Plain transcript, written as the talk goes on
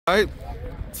All right,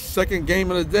 second game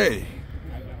of the day.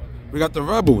 We got the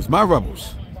Rebels, my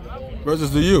Rebels, versus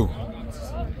the U.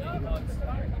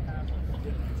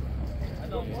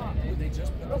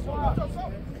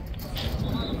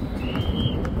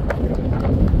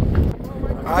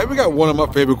 All right, we got one of my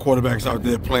favorite quarterbacks out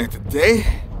there playing today.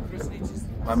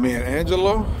 My man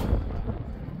Angelo.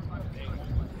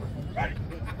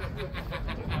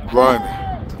 Run.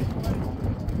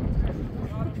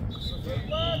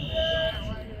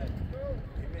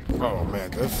 Oh man,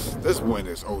 this win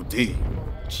is OD.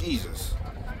 Jesus.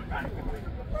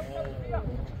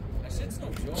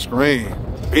 Screen.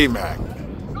 B-Mac.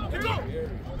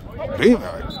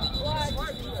 B-Mac.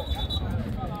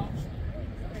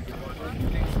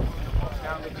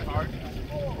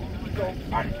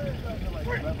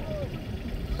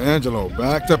 Angelo,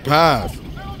 back to pass.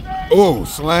 Oh,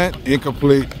 slant,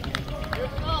 incomplete.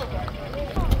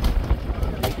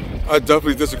 I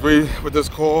definitely disagree with this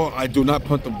call. I do not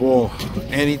punt the ball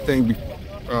anything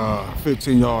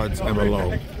 15 yards and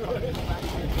below.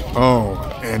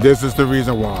 Oh, and this is the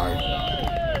reason why.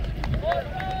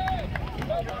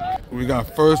 We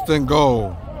got first and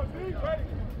goal.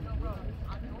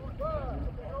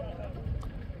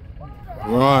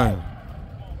 Run.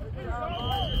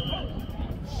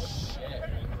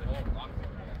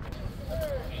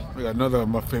 We got another of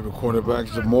my favorite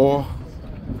quarterbacks, Jamal.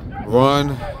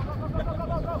 Run.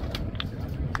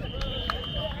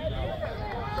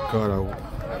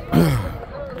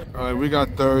 All right, we got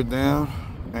third down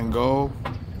and goal.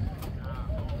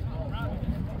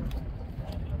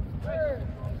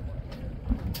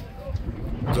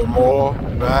 Jamal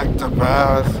back to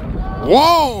pass.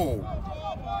 Whoa!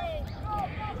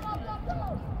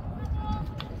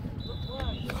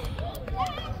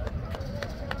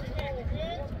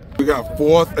 We got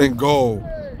fourth and goal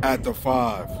at the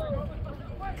 5.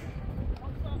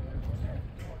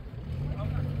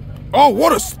 Oh,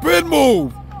 what a spin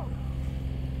move!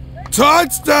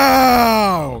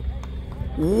 Touchdown!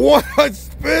 What a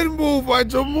spin move by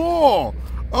Jamal!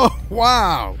 Oh,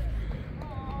 wow.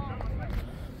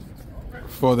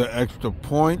 For the extra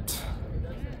point.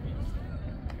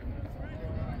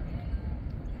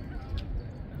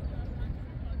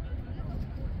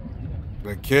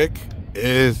 The kick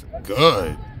is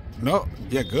good. No,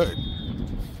 yeah, good.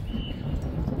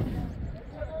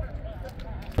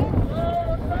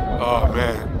 Oh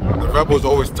man, the Rebels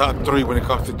always top 3 when it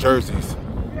comes to jerseys.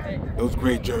 Those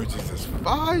great jerseys is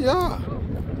fire.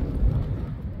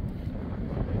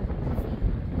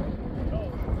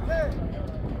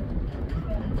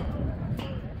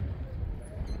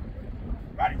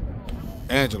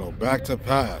 Angelo, back to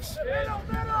pass.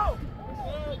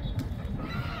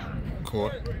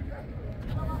 Caught.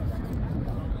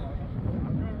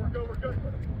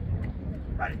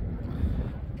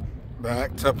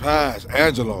 Back to pass.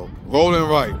 Angelo, rolling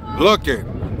right, looking,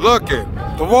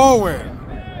 throwing.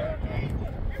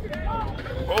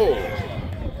 Oh.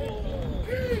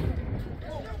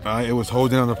 All right, it was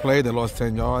holding on the play. They lost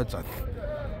 10 yards.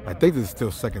 I think this is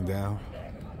still second down.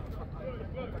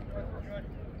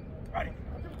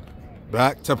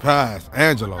 Back to pass.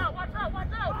 Angelo.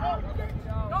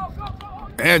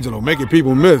 Angelo making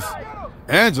people miss.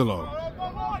 Angelo.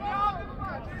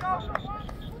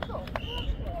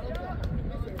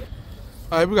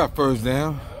 All right, we got first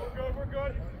down.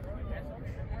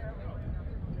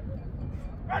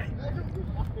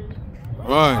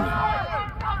 Run.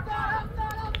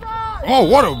 Oh,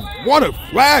 what a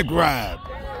flag grab.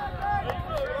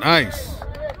 Nice.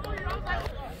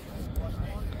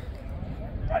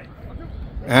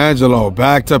 Angelo,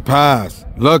 back to pass.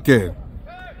 Looking.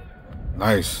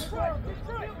 Nice.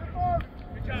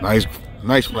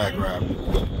 Nice flag grab.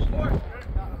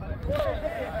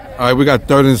 All right, we got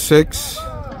 3rd and 6.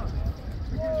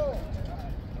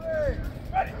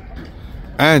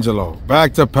 Angelo,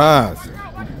 back to pass.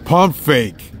 Pump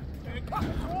fake.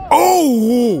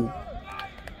 Oh!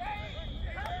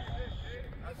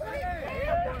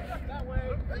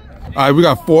 All right, we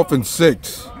got 4th and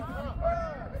 6.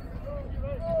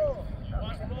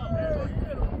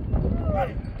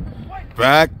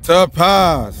 Back to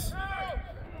pass.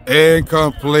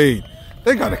 Incomplete.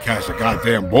 They got to catch the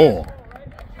goddamn ball.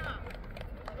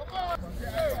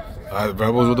 All right,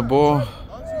 Rebels with the ball.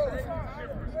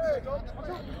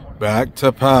 Back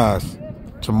to pass.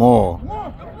 Jamal.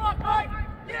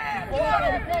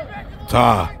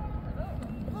 Ta.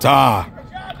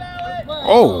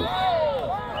 Oh.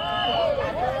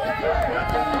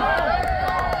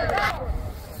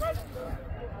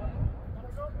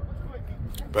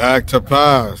 Back to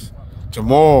pass.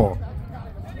 Jamal.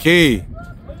 Key.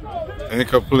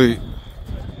 Incomplete.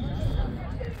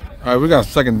 All right, we got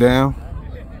second down.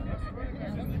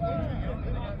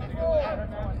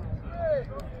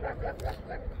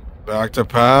 Back to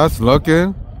pass,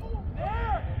 looking.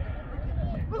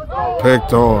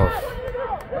 Picked off.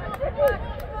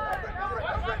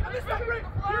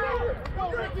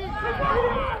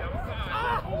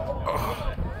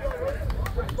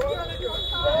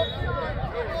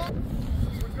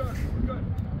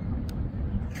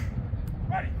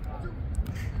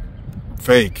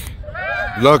 Fake.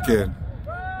 Looking.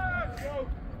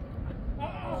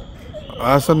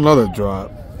 That's another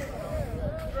drop.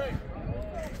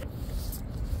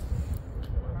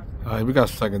 All right, we got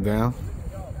second down.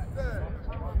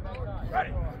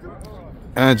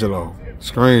 Angelo.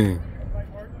 Screen.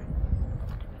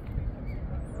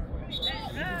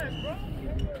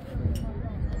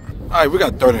 All right, we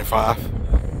got 3rd and 5.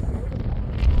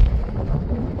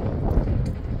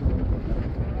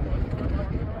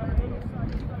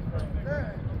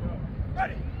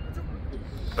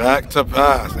 Back to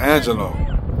pass. Angelo.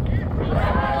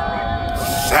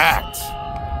 Sacked.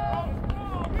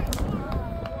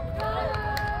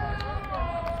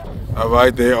 All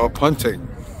right, they are punting.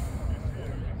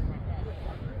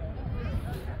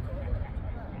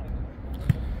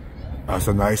 That's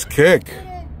a nice kick.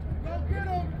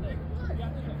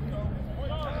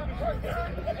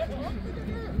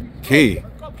 Key.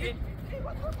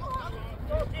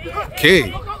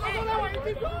 Key.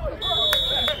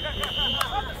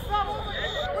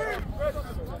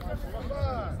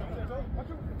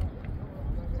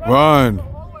 Run.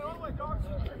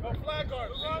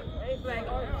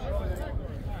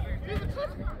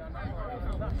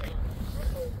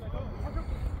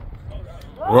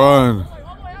 Run.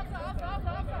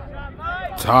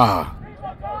 Ta.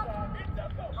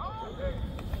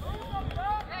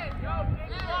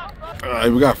 All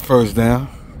right, we got first down.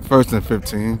 1st and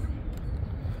 15.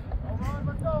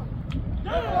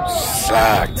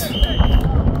 Sacked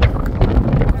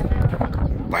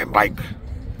by Mike.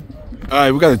 All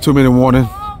right, we got a 2-minute warning.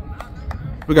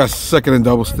 We got 2nd and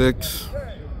double sticks.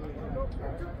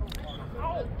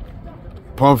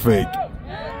 Pump fake.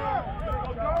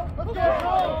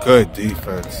 Good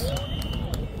defense.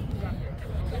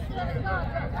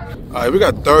 All right, we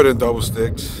got 3rd and double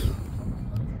sticks.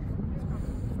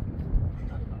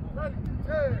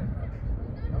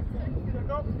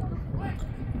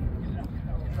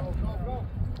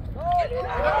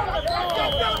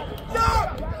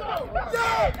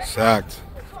 Sacked.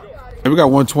 And we got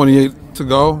 1:28 to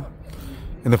go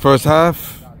in the first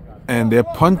half, and they're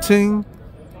punting.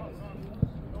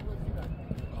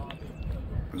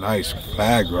 Nice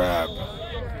flag grab.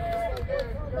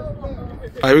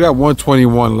 All right, we got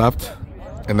 1:21 left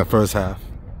in the first half.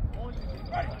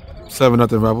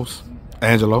 7-0 Rebels.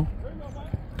 Angelo.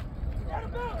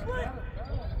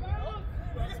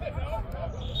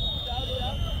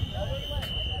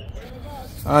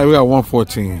 All right, we got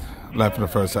 1:14 left in the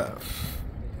first half.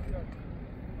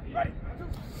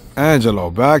 Angelo,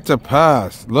 back to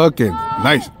pass. Looking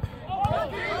nice.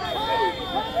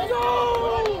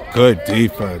 Good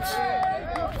defense.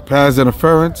 Pass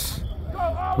interference.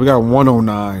 We got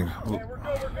 109.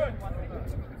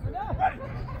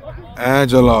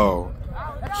 Angelo.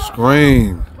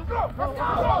 Screen.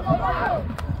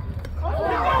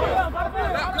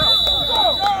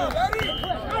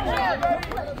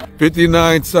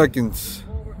 $59 seconds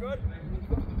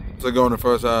to go in the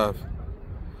first half.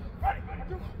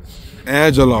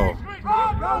 Angelo.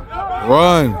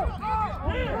 Run.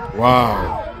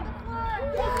 Wow.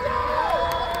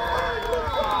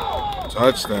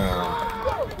 Touchdown.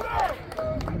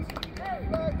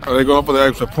 Are they going for the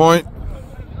extra point?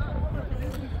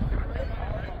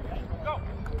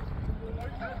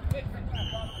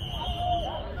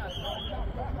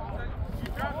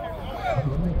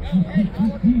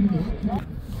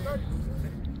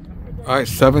 All right,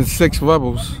 7-6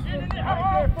 Rebels.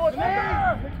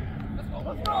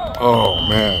 Oh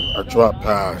man, a drop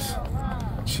pass.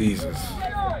 Jesus.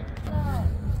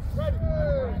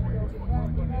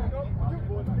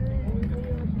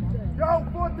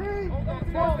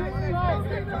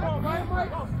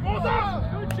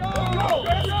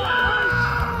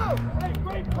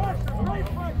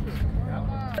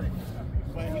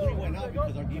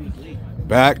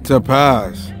 Back to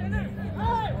pass.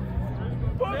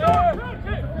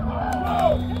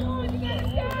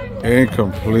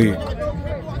 Incomplete.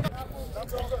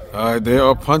 All right, they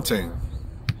are punting.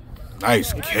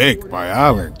 Nice kick by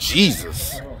Allen.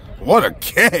 Jesus. What a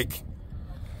kick.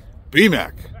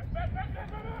 B-Mac.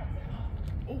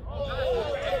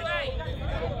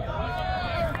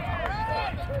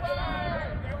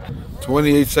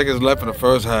 $28 seconds left in the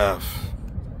first half.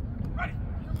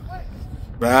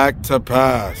 Back to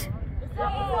pass.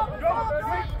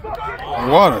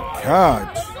 What a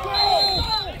catch.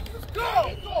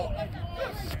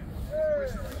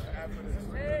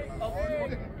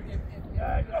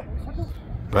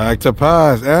 Back to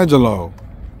pass. Angelo.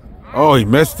 Oh, he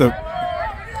missed it.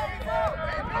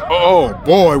 Oh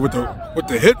boy, with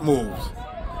the hit moves.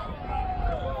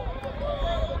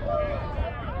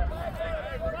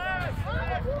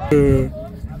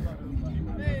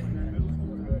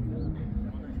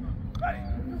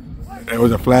 It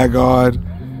was a flag guard.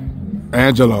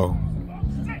 Angelo.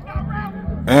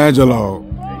 Angelo.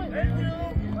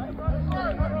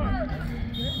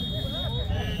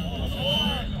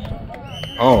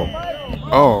 Oh.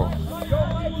 Oh.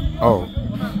 Oh.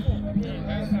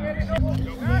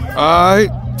 All right.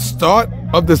 Start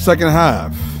of the second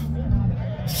half.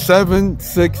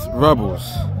 7-6 Rebels.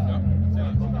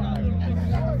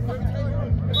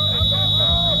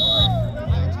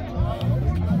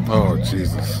 Oh,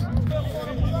 Jesus.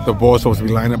 The ball's supposed to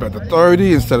be lined up at the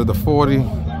 30 instead of the 40.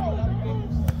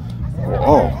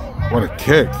 Oh, what a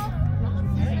kick.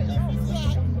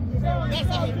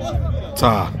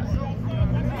 Ta.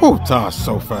 Whew, Ta's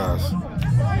so fast.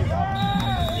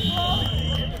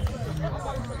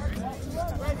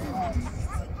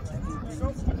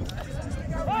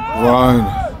 Run.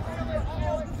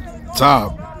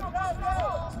 Top.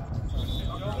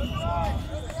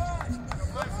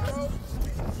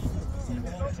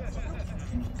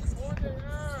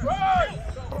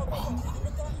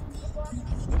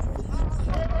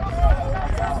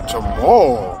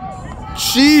 Jamal.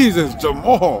 Jesus,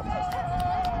 Jamal.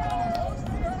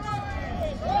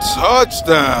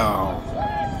 Touchdown.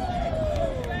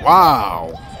 Wow.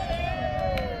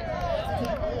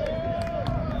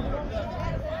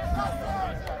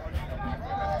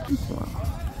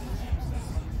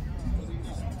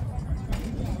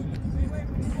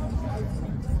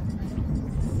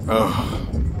 Oh.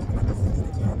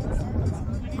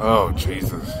 Oh,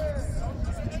 Jesus.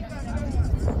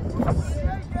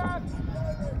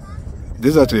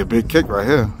 This is actually a big kick right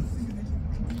here.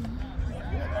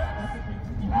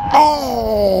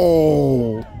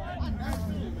 Oh!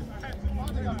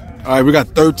 All right, we got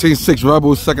 13-6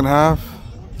 Rebels second half.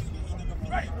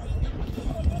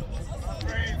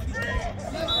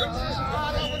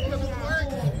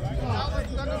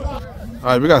 All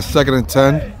right, we got 2nd and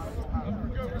 10.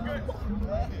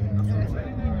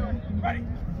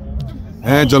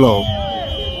 Angelo.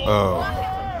 Oh.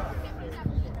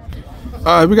 All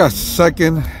right, we got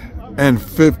 2nd and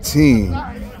 15.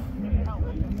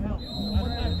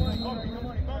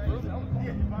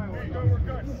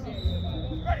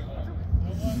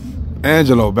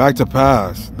 Angelo, back to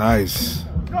pass. Nice.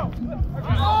 All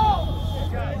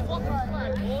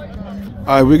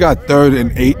right, we got 3rd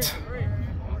and 8.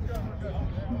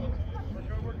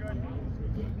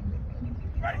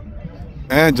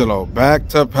 Angelo, back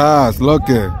to pass.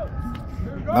 Looking.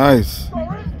 Nice.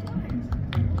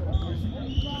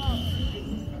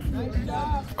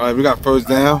 All right, we got 1st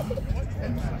down.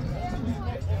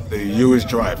 The U is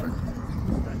driving.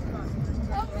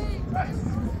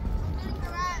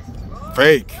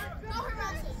 Fake.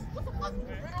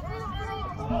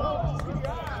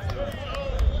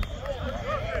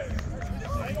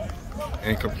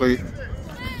 Incomplete.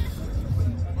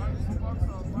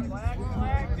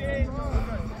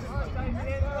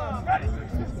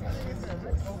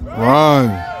 Run.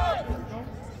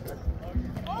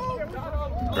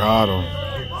 Got him.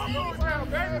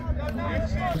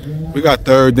 We got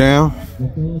 3rd down.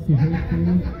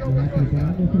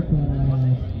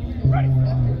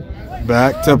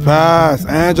 Back to pass.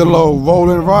 Angelo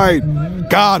rolling right.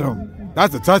 Got him.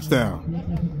 That's a touchdown.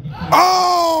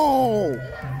 Oh!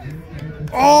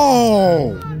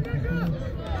 Oh!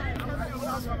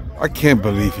 I can't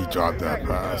believe he dropped that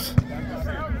pass.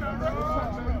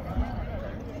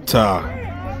 Ta.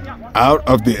 Out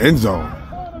of the end zone.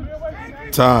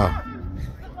 Ta.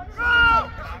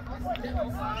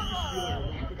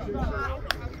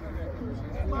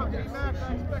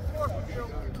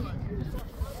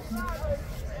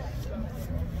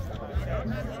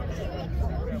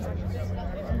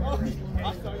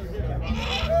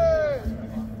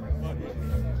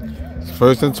 It's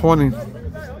 1st and 20.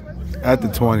 At the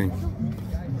 20.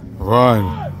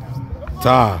 Run.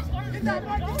 Ta.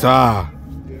 Ta.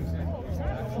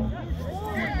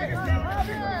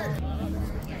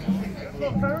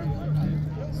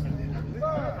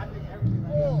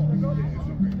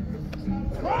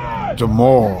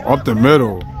 Jamal up the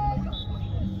middle.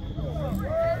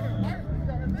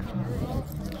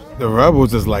 The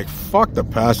Rebels is like, fuck the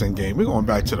passing game. We're going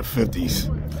back to the 50s.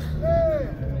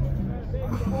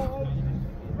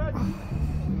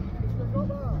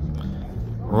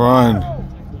 Run.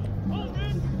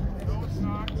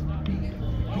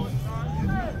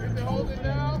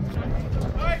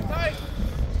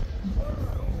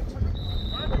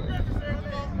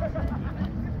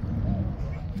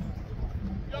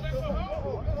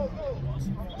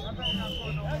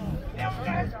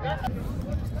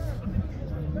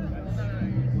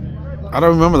 I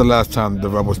don't remember the last time the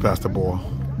Rebels passed the ball.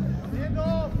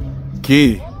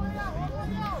 Key.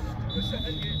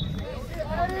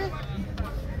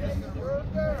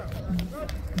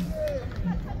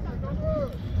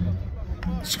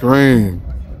 Screen.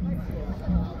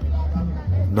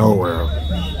 Nowhere.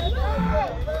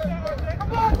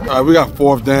 All right, we got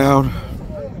 4th down.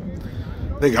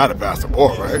 They got to pass the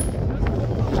ball, right?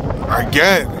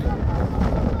 Again.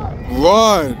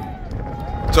 Run.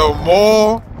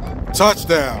 Jamal.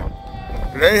 Touchdown.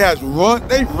 They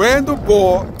ran the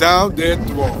ball down their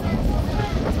throat.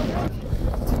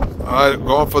 All right,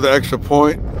 going for the extra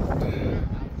point.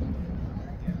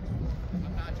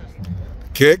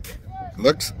 Kick.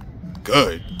 Looks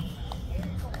good.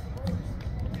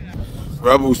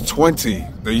 Rebels 20,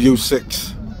 the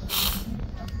U6.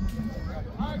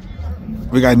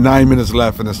 We got 9 minutes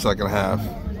left in the second half.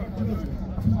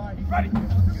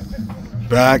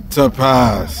 Back to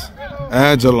pass.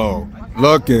 Angelo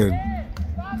looking.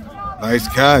 Nice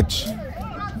catch.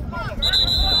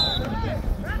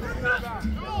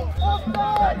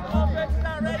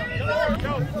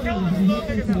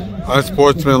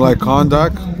 Unsportsmanlike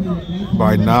conduct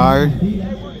by Nye.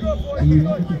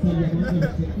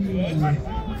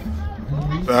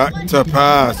 Back to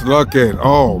pass. Looking.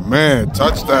 Oh, man.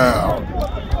 Touchdown.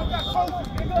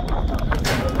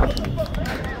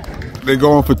 They're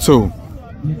going for 2.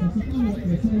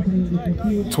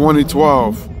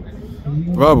 2012.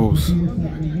 Rebels.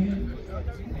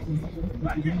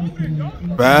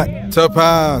 Back to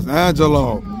pass.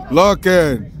 Angelo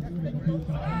looking.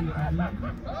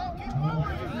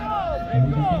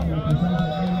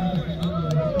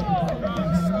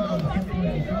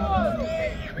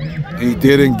 He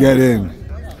didn't get in.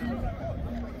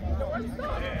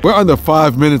 We're under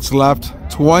 5 minutes left.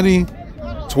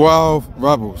 2012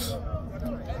 Rebels.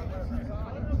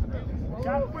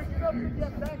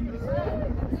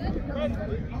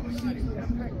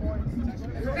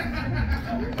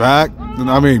 Back,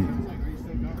 I mean,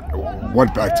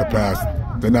 what back to pass?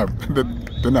 They're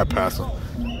not passing.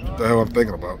 What the hell I'm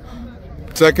thinking about?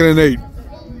 2nd and 8.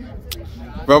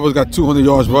 Rebels got 200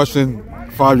 yards rushing,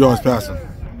 5 yards passing.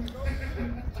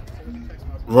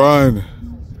 Run.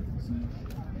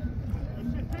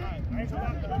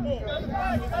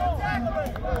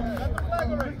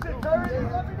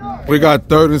 We got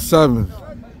 3rd and 7.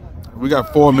 We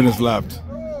got 4 minutes left.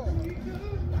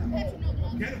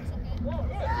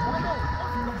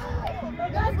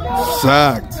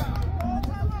 Sacked.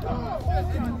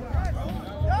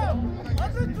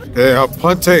 They are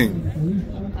punting.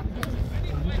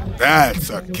 That's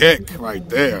a kick right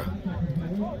there.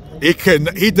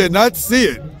 He did not see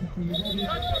it.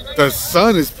 The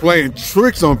sun is playing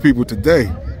tricks on people today.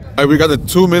 All right, we got the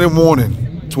 2-minute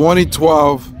warning.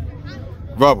 2012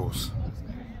 Rebels.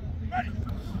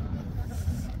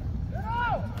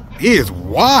 He is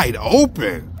wide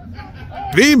open.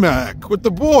 B-Mac with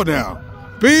the ball now.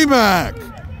 B-Mac.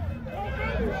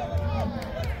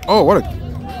 Oh, what a...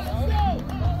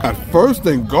 At 1st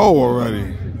and goal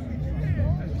already.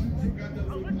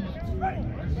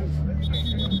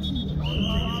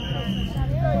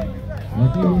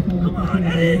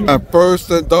 At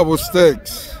 1st and double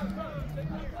sticks.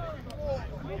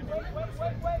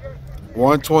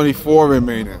 1:24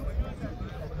 remaining.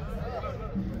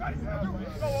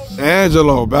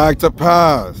 Angelo back to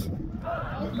pass.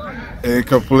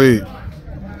 Incomplete.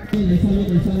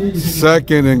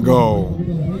 2nd and goal.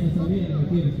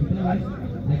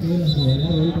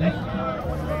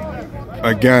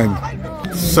 Again.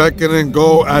 2nd and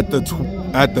goal at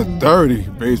the 30,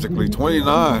 basically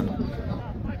 29.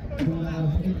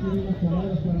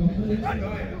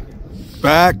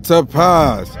 Back to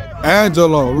pass.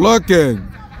 Angelo looking.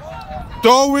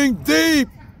 Throwing deep.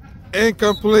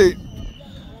 Incomplete.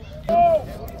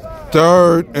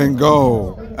 3rd and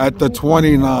goal at the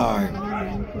 29.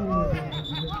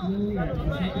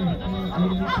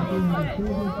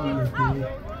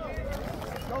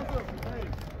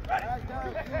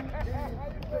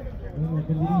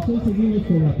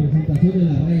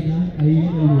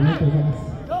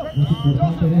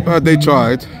 They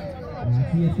tried.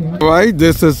 Right,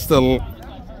 this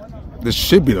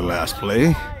should be the last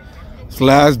play.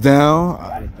 Slash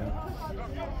down.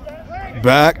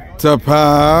 Back to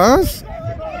pass.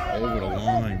 Over the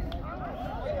line.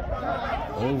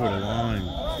 Over the line,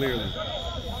 clearly.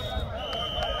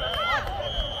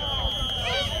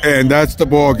 And that's the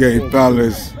ball game,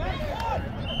 fellas.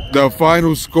 The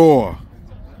final score,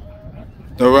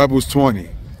 the Rebels 20,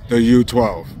 the U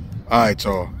 12. All right,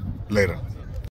 y'all. Later.